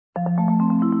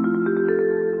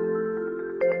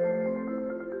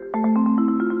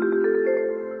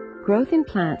Growth in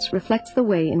plants reflects the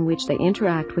way in which they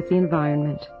interact with the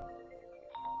environment.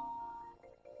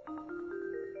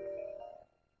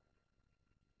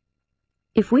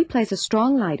 If we place a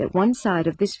strong light at one side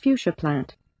of this fuchsia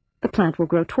plant, the plant will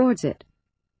grow towards it.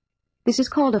 This is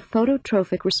called a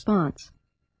phototropic response.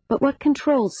 But what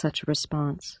controls such a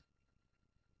response?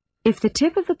 If the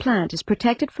tip of the plant is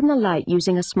protected from the light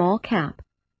using a small cap,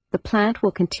 the plant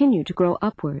will continue to grow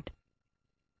upward.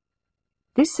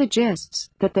 This suggests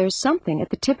that there is something at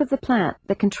the tip of the plant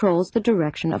that controls the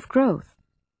direction of growth.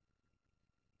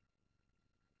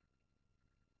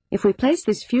 If we place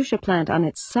this fuchsia plant on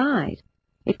its side,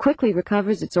 it quickly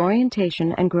recovers its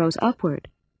orientation and grows upward.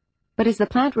 But is the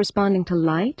plant responding to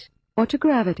light or to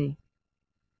gravity?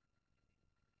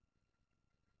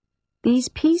 These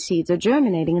pea seeds are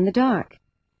germinating in the dark,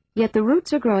 yet the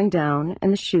roots are growing down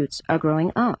and the shoots are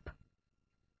growing up.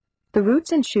 The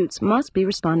roots and shoots must be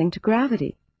responding to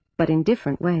gravity, but in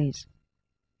different ways.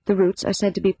 The roots are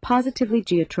said to be positively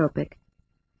geotropic,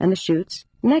 and the shoots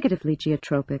negatively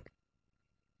geotropic.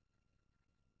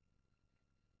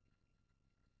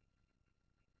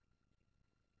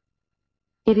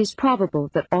 It is probable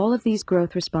that all of these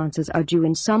growth responses are due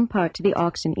in some part to the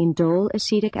auxin indole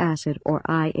acetic acid, or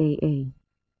IAA.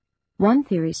 One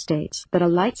theory states that a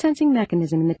light-sensing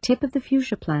mechanism in the tip of the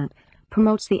fuchsia plant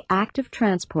promotes the active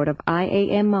transport of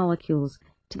IAM molecules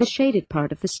to the shaded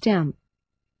part of the stem.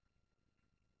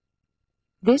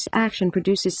 This action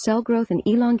produces cell growth and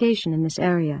elongation in this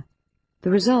area.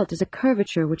 The result is a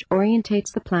curvature which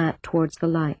orientates the plant towards the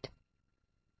light.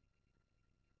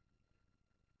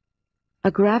 A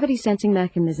gravity-sensing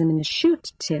mechanism in the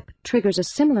shoot tip triggers a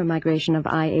similar migration of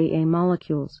IAA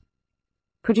molecules,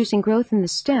 producing growth in the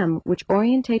stem which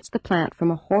orientates the plant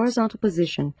from a horizontal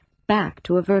position back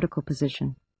to a vertical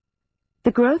position.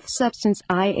 The growth substance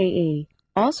IAA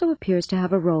also appears to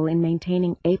have a role in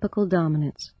maintaining apical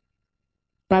dominance.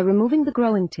 By removing the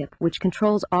growing tip, which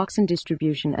controls auxin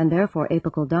distribution and therefore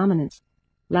apical dominance,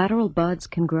 lateral buds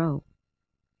can grow.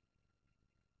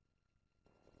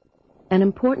 An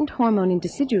important hormone in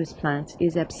deciduous plants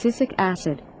is abscisic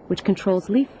acid, which controls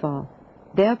leaf fall,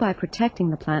 thereby protecting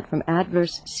the plant from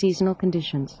adverse seasonal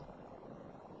conditions.